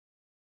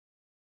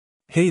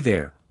Hey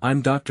there,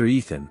 I'm Dr.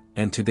 Ethan,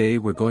 and today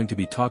we're going to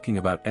be talking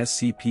about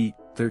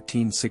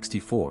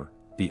SCP-1364,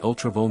 the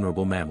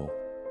ultra-vulnerable mammal.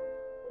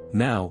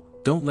 Now,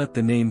 don't let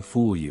the name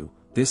fool you,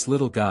 this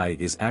little guy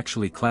is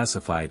actually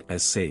classified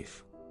as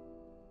safe.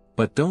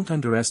 But don't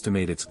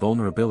underestimate its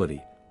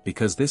vulnerability,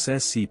 because this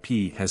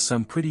SCP has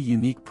some pretty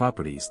unique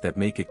properties that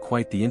make it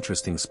quite the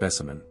interesting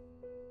specimen.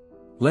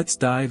 Let's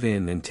dive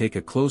in and take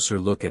a closer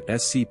look at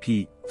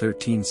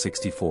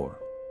SCP-1364.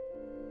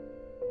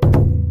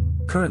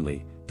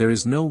 Currently, there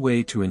is no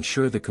way to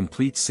ensure the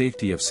complete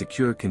safety of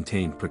Secure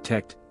Contain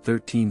Protect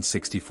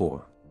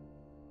 1364.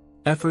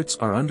 Efforts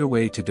are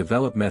underway to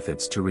develop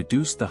methods to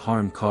reduce the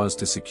harm caused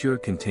to Secure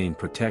Contain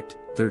Protect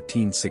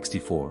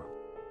 1364.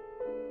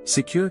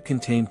 Secure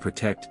Contain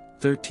Protect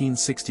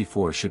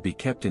 1364 should be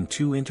kept in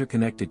two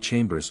interconnected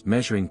chambers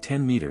measuring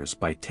 10 meters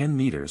by 10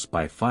 meters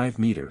by 5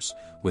 meters,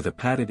 with a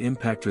padded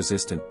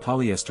impact-resistant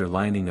polyester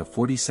lining of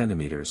 40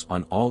 centimeters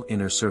on all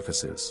inner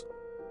surfaces.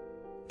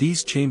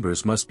 These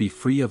chambers must be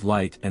free of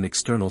light and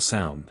external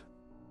sound.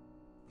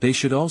 They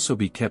should also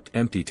be kept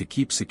empty to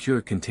keep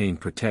Secure Contain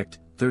Protect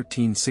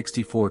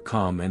 1364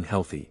 calm and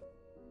healthy.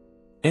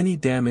 Any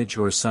damage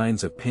or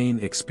signs of pain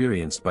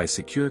experienced by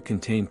Secure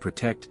Contain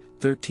Protect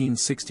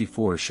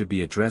 1364 should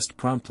be addressed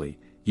promptly,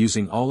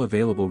 using all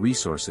available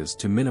resources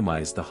to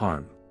minimize the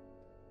harm.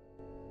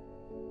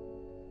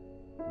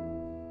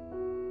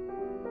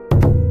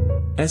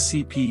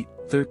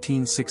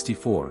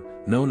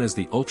 SCP-1364, known as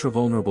the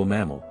ultra-vulnerable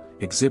mammal,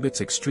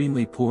 exhibits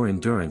extremely poor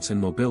endurance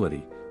and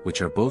mobility,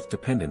 which are both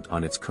dependent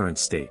on its current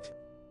state.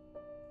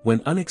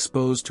 When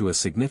unexposed to a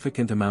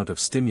significant amount of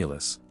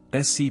stimulus,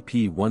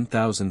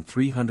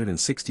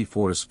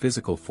 SCP-1364's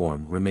physical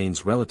form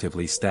remains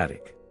relatively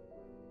static.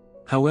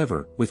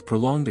 However, with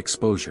prolonged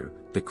exposure,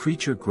 the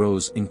creature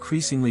grows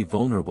increasingly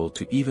vulnerable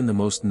to even the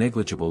most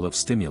negligible of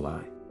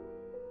stimuli.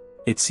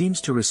 It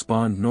seems to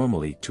respond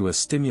normally to a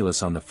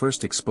stimulus on the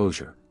first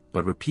exposure,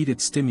 but repeated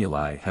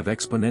stimuli have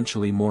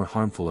exponentially more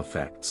harmful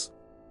effects.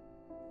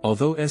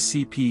 Although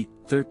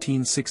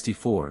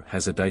SCP-1364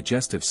 has a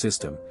digestive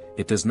system,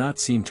 it does not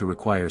seem to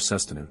require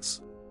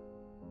sustenance.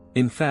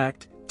 In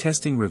fact,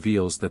 testing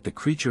reveals that the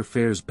creature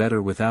fares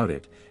better without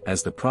it,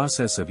 as the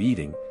process of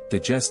eating,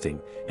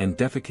 digesting, and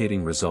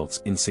defecating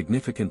results in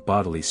significant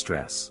bodily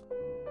stress.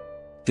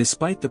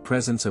 Despite the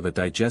presence of a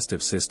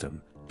digestive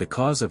system, the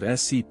cause of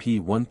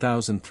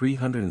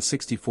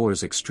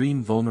SCP-1364's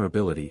extreme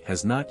vulnerability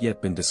has not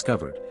yet been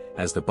discovered,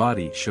 as the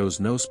body shows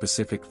no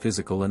specific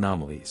physical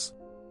anomalies.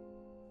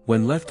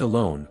 When left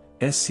alone,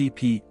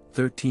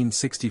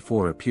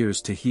 SCP-1364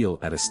 appears to heal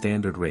at a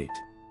standard rate.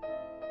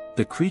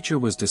 The creature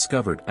was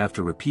discovered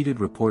after repeated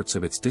reports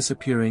of its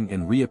disappearing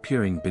and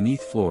reappearing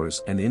beneath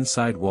floors and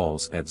inside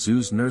walls at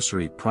zoo's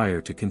nursery prior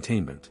to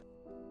containment.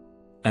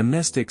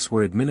 Amnestics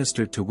were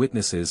administered to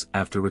witnesses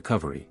after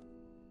recovery.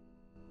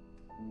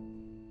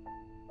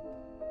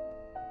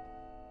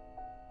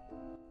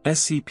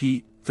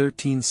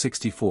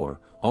 SCP-1364,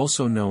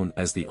 also known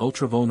as the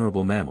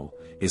ultra-vulnerable mammal,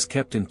 is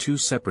kept in two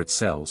separate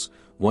cells,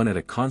 one at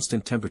a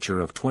constant temperature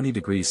of 20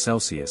 degrees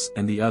Celsius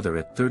and the other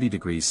at 30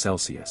 degrees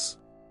Celsius.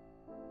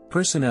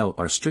 Personnel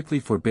are strictly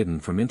forbidden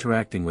from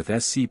interacting with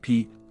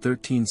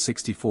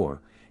SCP-1364,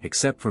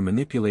 except for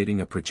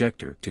manipulating a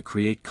projector to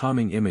create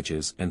calming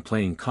images and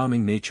playing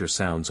calming nature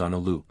sounds on a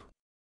loop.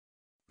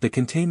 The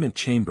containment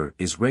chamber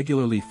is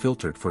regularly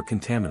filtered for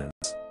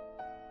contaminants.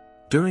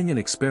 During an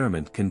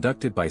experiment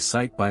conducted by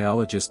site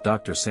biologist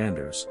Dr.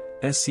 Sanders,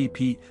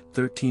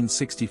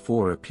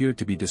 SCP-1364 appeared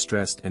to be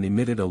distressed and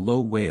emitted a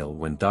low wail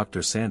when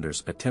Dr.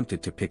 Sanders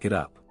attempted to pick it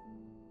up.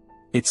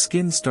 Its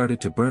skin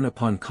started to burn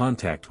upon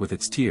contact with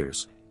its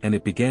tears, and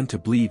it began to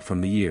bleed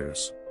from the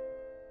ears.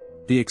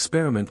 The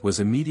experiment was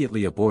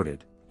immediately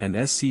aborted, and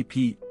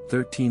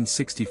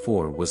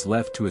SCP-1364 was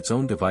left to its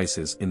own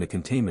devices in the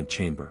containment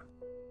chamber.